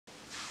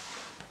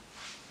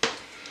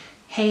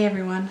Hey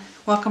everyone,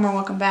 welcome or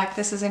welcome back.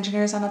 This is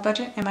Engineers on a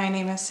Budget and my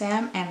name is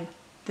Sam, and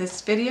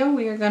this video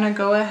we are going to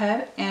go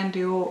ahead and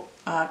do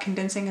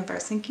condensing of our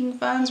sinking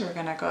funds. We're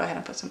going to go ahead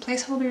and put some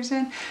placeholders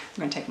in.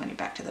 We're going to take money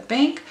back to the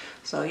bank.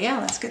 So yeah,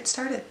 let's get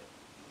started.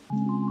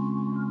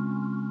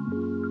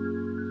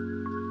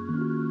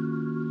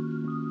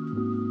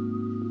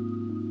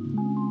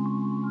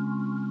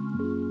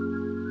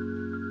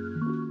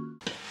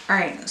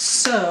 Alright,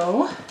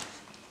 so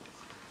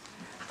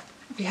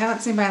if you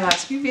haven't seen my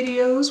last few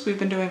videos, we've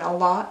been doing a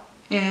lot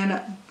in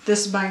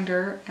this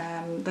binder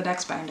and the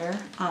next binder,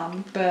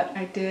 but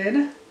I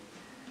did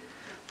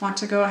want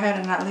to go ahead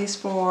and at least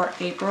for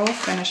April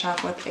finish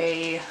up with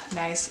a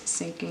nice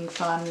sinking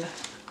fund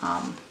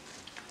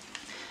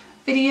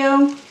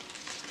video,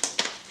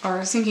 or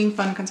a sinking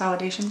fund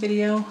consolidation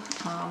video.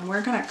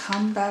 We're gonna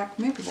come back,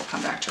 maybe we'll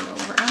come back to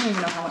rollover. I don't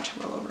even know how much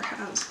rollover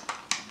has.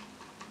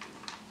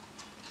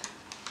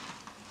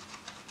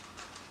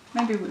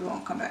 Maybe we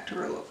won't come back to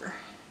rollover.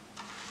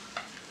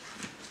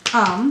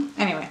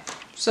 Anyway,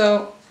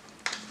 so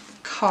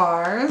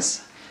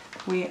cars,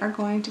 we are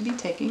going to be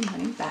taking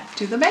money back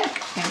to the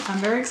bank, and I'm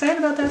very excited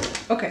about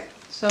that. Okay,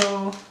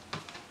 so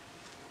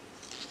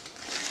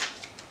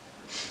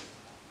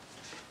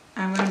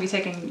I'm going to be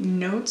taking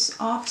notes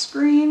off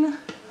screen,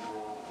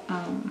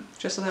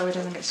 just so that way it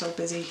doesn't get so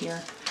busy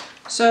here.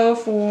 So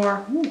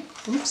for,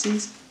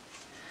 oopsies.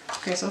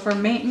 Okay, so for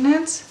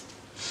maintenance,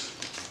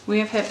 we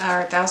have hit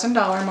our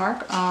 $1,000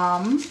 mark.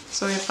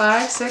 So we have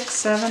 5, 6,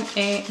 7,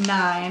 8,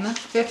 9,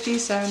 50,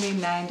 70,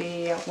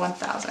 90,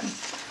 1,000.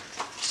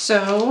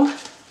 So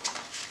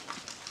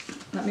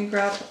let me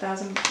grab a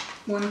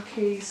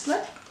 1K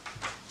slip,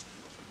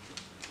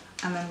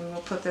 and then we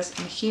will put this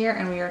in here,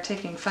 and we are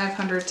taking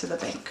 500 to the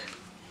bank.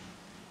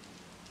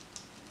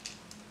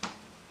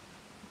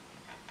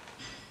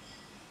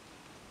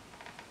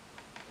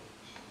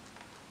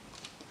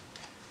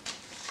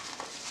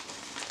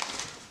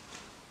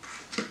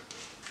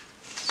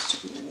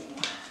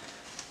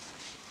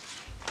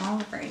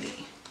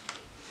 Alrighty.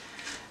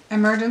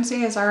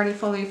 Emergency is already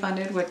fully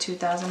funded with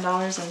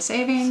 $2,000 in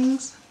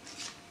savings.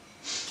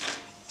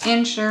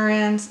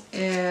 Insurance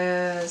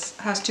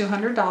has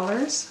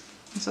 $200,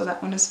 so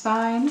that one is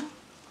fine.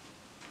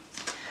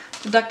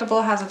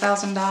 Deductible has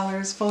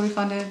 $1,000 fully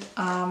funded,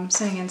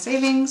 sitting in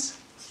savings.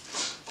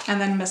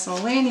 And then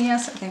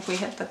miscellaneous, I think we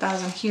hit the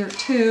 1,000 here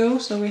too.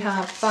 So we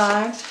have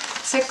 5,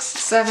 6,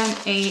 7,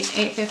 8,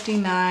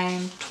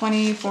 859,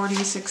 20, 40,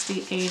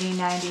 60, 80,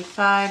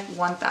 95,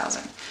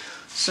 1,000.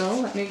 So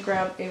let me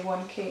grab a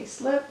 1K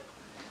slip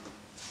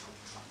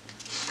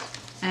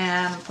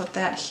and put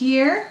that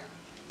here.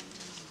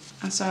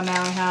 And so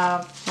now we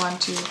have 1,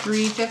 2,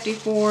 3,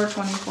 54,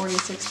 20, 40,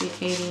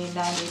 60, 80,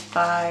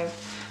 95,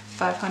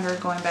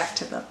 500 going back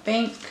to the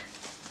bank.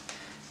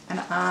 And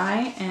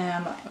I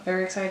am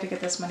very excited to get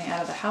this money out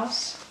of the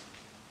house.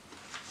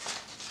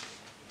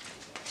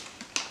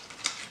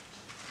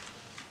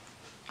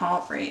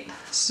 All right,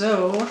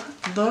 so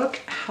look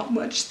how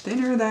much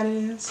thinner that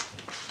is.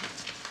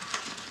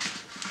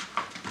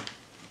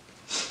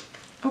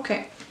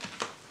 Okay,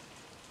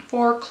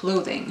 for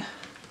clothing,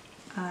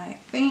 I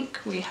think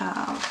we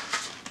have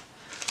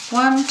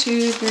 1,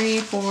 2, 3,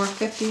 4,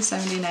 50,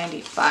 70,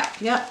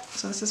 95. Yep,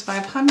 so this is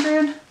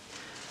 500.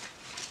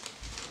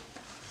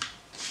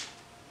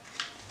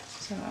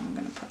 So I'm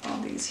going to put all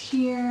these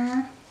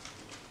here.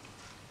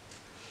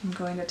 I'm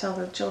going to tell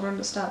the children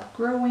to stop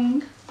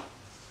growing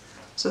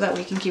so that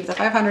we can keep the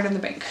 500 in the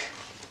bank.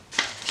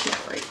 Yeah,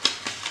 right.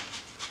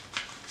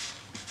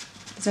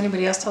 Does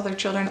anybody else tell their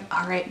children,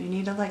 all right, you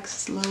need to like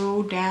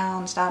slow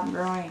down, stop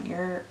growing.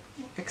 Your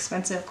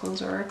expensive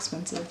clothes are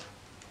expensive.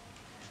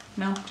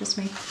 No, just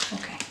me?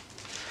 Okay.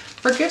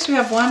 For gifts, we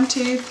have 1,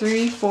 2,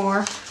 3,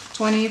 4,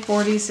 20,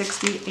 40,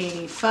 60,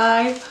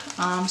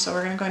 85. So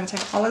we're going to go ahead and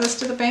take all of this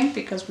to the bank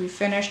because we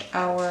finished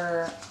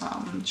our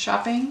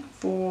shopping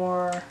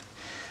for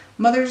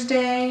Mother's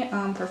Day.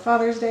 For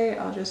Father's Day,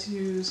 I'll just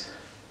use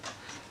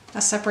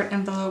a separate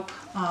envelope.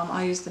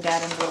 I'll use the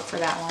dad envelope for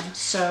that one.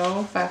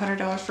 So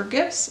 $500 for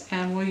gifts,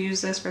 and we'll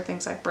use this for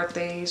things like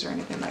birthdays or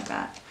anything like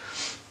that.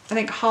 I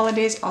think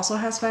holidays also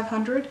has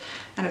 500,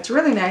 and it's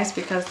really nice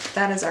because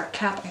that is our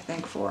cap, I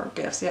think, for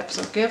gifts. Yep,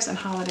 so gifts and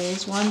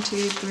holidays, 1,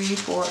 2, 3,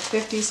 4,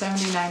 50,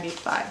 70,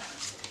 95.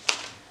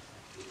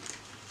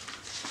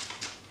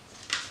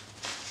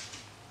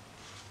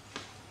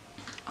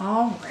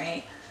 All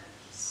right,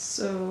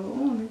 so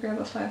let me grab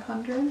a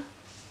 500.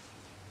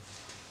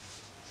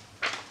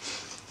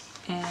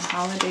 And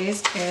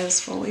holidays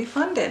is fully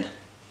funded.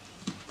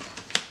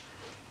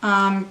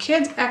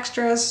 Kids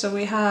extras, so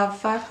we have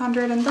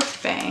 500 in the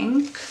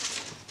bank.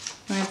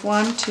 We have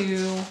 1,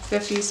 2,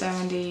 50,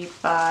 70,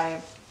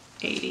 5,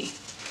 80.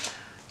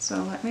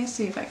 So let me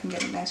see if I can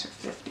get a nicer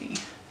 50.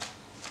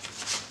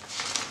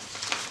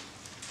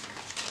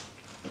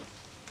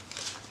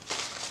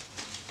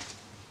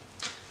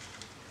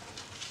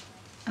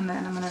 And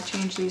then I'm going to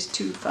change these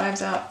 2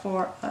 5s out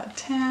for a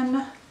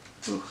 10.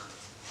 Ooh,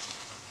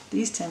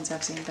 these 10s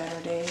have seen better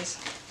days.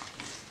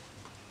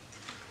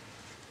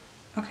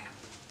 Okay.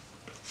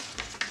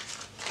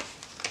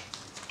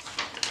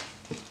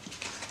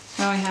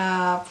 Now we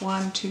have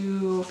 1,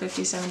 2,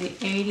 50, 70,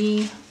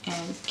 80,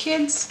 and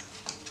kids.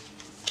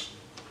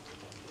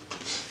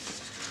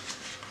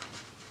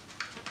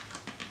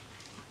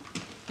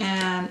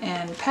 And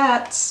in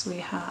pets, we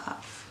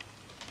have,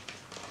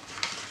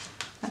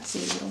 let's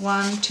see,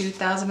 1,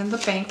 2,000 in the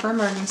bank for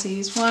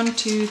emergencies. 1,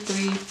 2,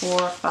 3, 4,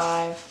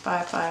 5,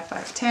 5, 5,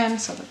 5, 10.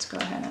 So let's go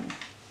ahead and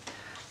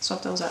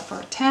swap those out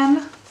for a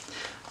 10.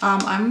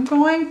 I'm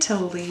going to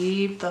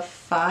leave the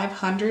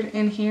 500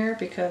 in here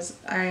because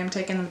I am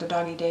taking them to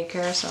doggy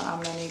daycare, so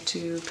I'm gonna need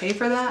to pay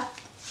for that.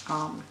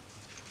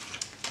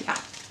 Yeah,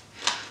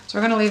 so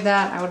we're gonna leave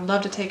that. I would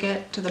love to take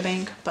it to the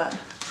bank, but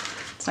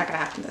it's not gonna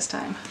happen this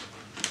time.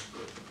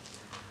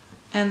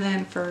 And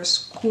then for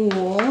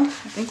school, I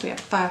think we have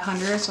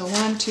 500. So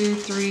 1, 2,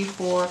 3,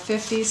 4,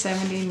 50,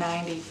 70,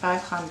 90,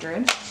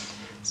 500.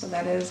 So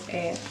that is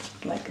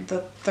like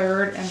the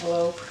third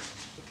envelope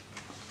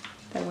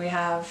that we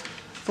have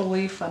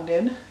fully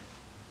funded.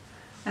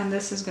 And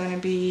this is going to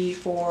be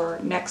for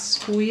next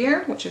school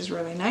year, which is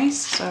really nice.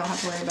 So I don't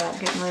have to worry about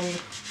getting ready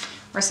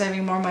or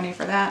saving more money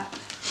for that.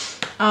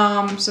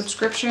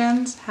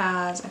 Subscriptions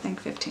has, I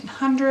think,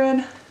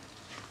 1,500.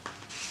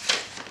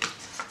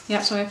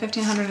 Yep, so we have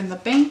 1,500 in the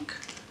bank.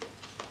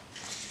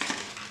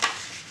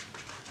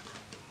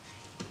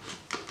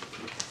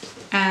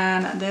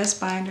 And this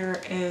binder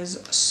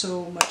is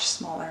so much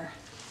smaller.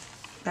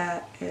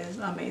 That is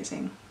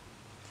amazing.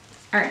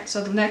 All right,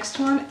 so the next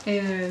one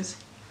is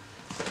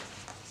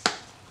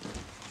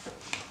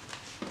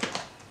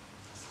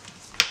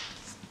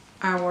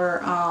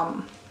our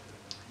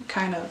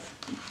kind of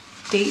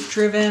date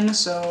driven.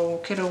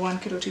 So kiddo 1,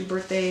 kiddo 2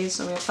 birthdays.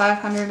 So we have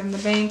 500 in the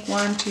bank.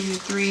 1, 2,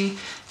 3,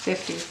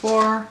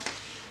 54.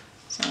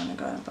 So I'm gonna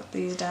go ahead and put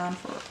these down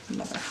for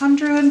another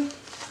 100.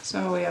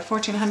 So we have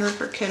 1,400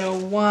 for kiddo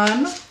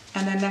 1,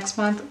 and then next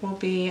month will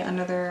be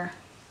another,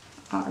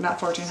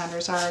 not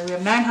 1,400, sorry, we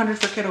have 900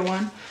 for kiddo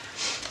 1.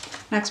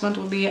 Next month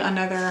will be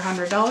another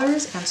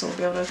 $100, and so we'll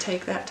be able to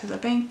take that to the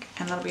bank,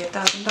 and that'll be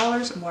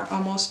 $1,000, and we're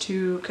almost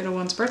to kiddo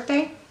 1's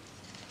birthday.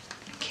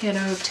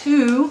 Kiddo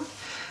 2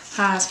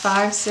 has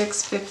 5,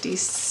 6,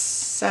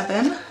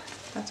 57.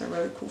 That's a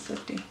really cool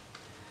 50.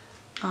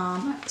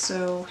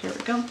 So here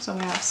we go. So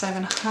we have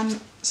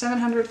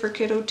 700 for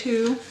kiddo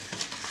 2.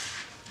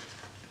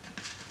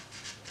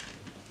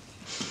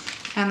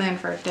 And then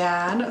for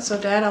dad, so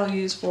dad I'll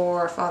use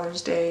for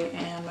Father's Day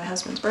and my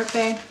husband's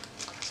birthday.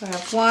 So I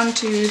have 1,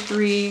 2,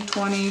 3,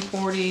 20,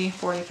 40,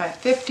 45,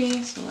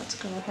 50. So let's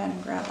go ahead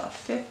and grab a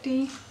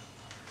 50.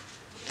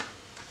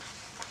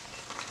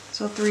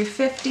 So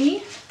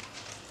 350.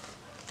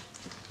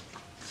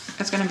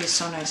 It's gonna be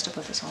so nice to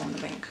put this all in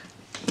the bank.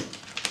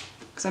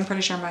 Because I'm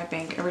pretty sure my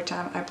bank, every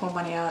time I pull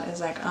money out, is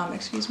like,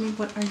 excuse me,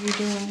 what are you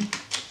doing?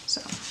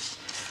 So,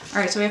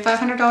 all right, so we have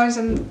 $500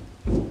 in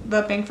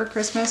the bank for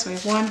Christmas. We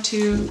have 1,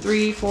 2,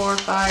 3, 4,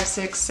 5,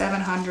 6,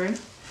 700.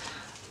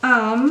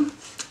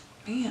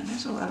 Man,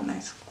 there's a lot of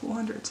nice cool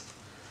hundreds.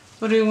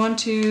 We'll do 1,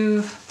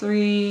 2,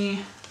 3,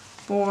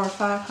 4,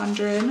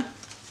 500.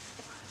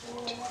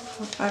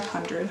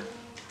 500.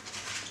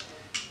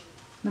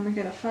 Then we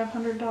get a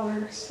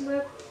 $500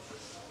 slip.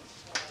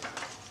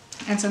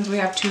 And since we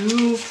have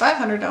two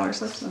 $500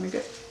 slips, let me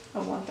get a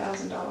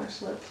 $1,000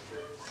 slip.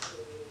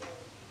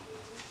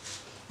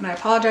 And I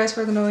apologize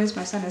for the noise.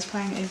 My son is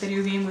playing a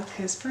video game with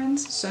his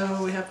friends.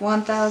 So we have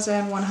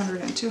 1,000,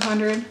 100, and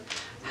 200.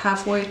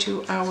 Halfway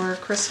to our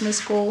Christmas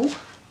goal.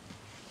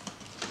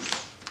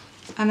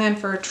 And then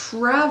for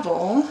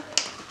travel,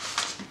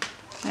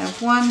 I have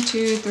 1,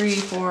 2, 3,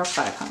 4,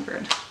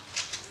 500. So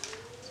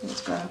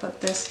let's go ahead and put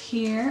this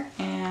here,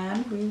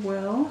 and we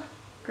will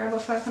grab a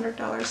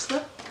 $500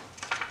 slip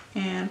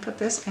and put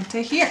this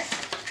into here.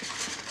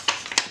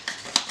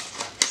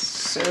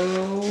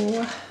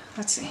 So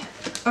let's see.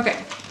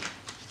 Okay.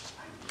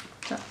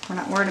 So we're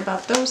not worried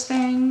about those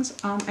things.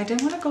 I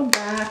did want to go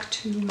back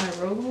to my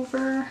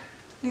rollover,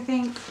 I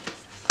think.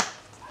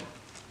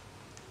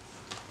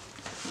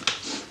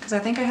 Because I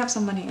think I have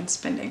some money in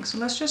spending. So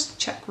let's just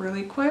check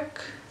really quick.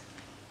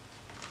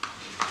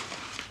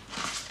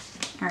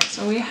 All right,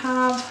 so we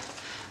have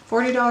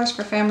 $40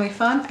 for family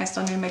fun. I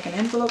still need to make an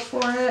envelope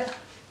for it.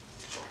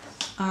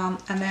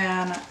 And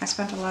then I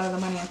spent a lot of the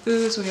money on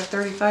food, so we have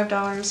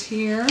 $35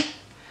 here.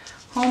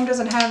 Home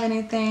doesn't have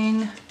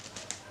anything.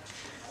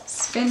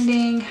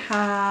 Spending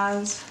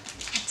has,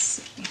 let's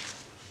see,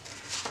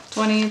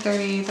 20,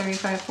 30,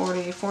 35,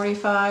 40,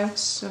 45.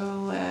 So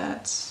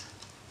let's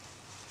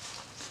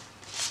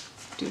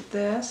do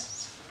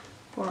this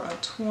for a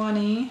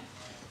 20.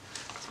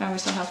 So now we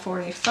still have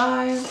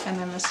 45, and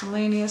then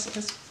miscellaneous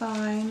is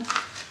fine.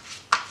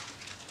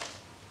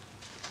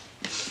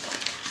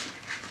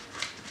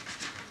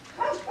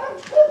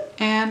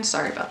 And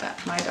sorry about that,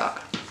 my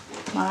dog.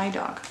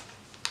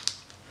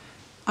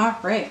 All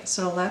right,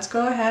 so let's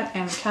go ahead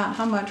and count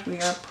how much we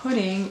are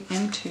putting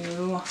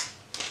into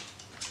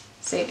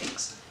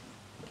savings.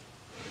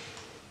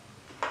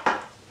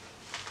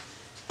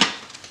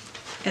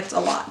 It's a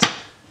lot.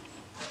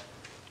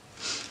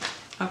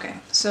 Okay,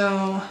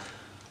 so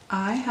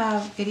I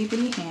have itty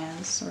bitty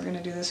hands, so we're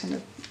gonna do this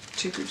into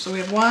two groups. So we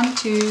have 1,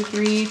 2,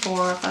 3,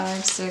 4,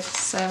 5, 6,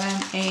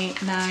 7,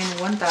 8, 9,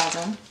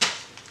 1,000.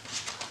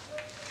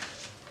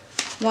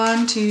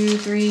 1, 2,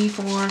 3,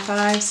 4,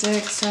 5,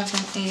 6,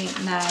 7,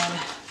 8, 9,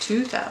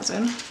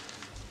 2,000.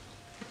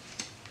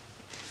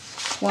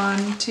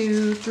 1,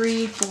 2,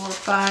 3, 4,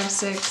 5,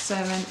 6,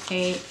 7,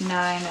 8,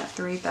 9,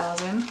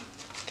 3,000.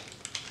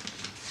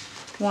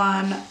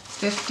 1,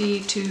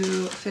 50,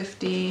 2,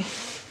 50,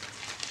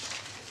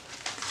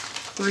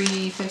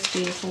 3,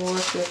 50, 4,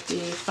 50,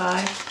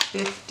 5,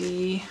 50.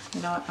 You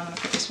know what? I'm going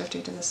to put this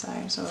 50 to the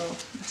side, so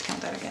let's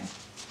count that again.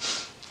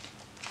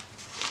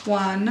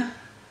 1,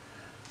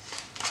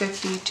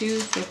 52,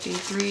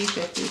 53,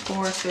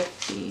 54,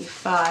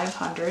 55,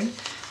 100,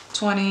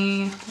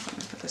 20, let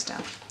me put this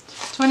down.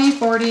 20,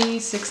 40,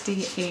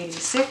 60,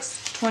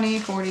 86, 20,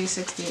 40,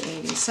 60,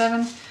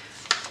 87,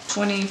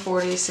 20,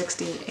 40,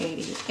 60,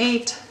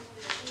 88,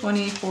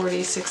 20,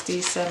 40,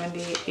 60,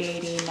 70,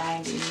 80,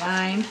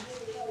 99,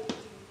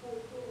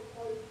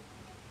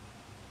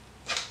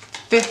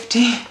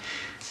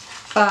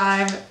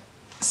 55,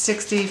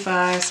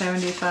 65,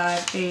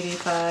 75,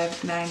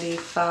 85,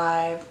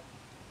 95,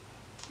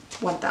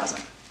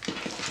 1,000.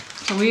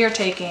 So we are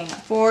taking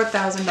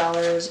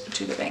 $4,000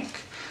 to the bank.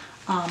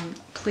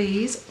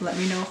 Please let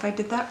me know if I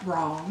did that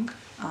wrong.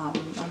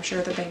 I'm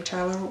sure the bank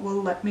teller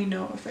will let me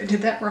know if I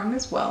did that wrong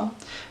as well.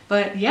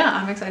 But yeah,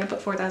 I'm excited to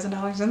put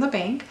 $4,000 in the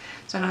bank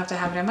so I don't have to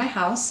have it in my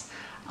house.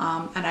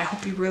 And I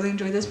hope you really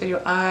enjoyed this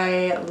video.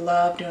 I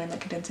love doing the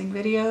condensing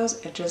videos.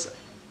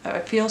 I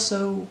feel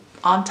so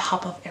on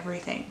top of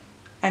everything.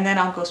 And then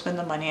I'll go spend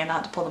the money and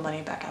not to pull the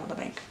money back out of the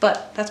bank.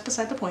 But that's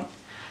beside the point.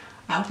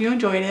 I hope you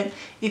enjoyed it.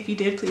 If you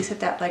did, please hit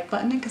that like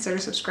button and consider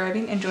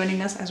subscribing and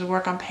joining us as we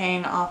work on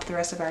paying off the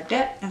rest of our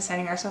debt and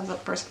setting ourselves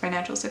up for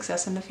financial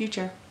success in the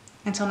future.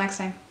 Until next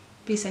time,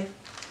 be safe.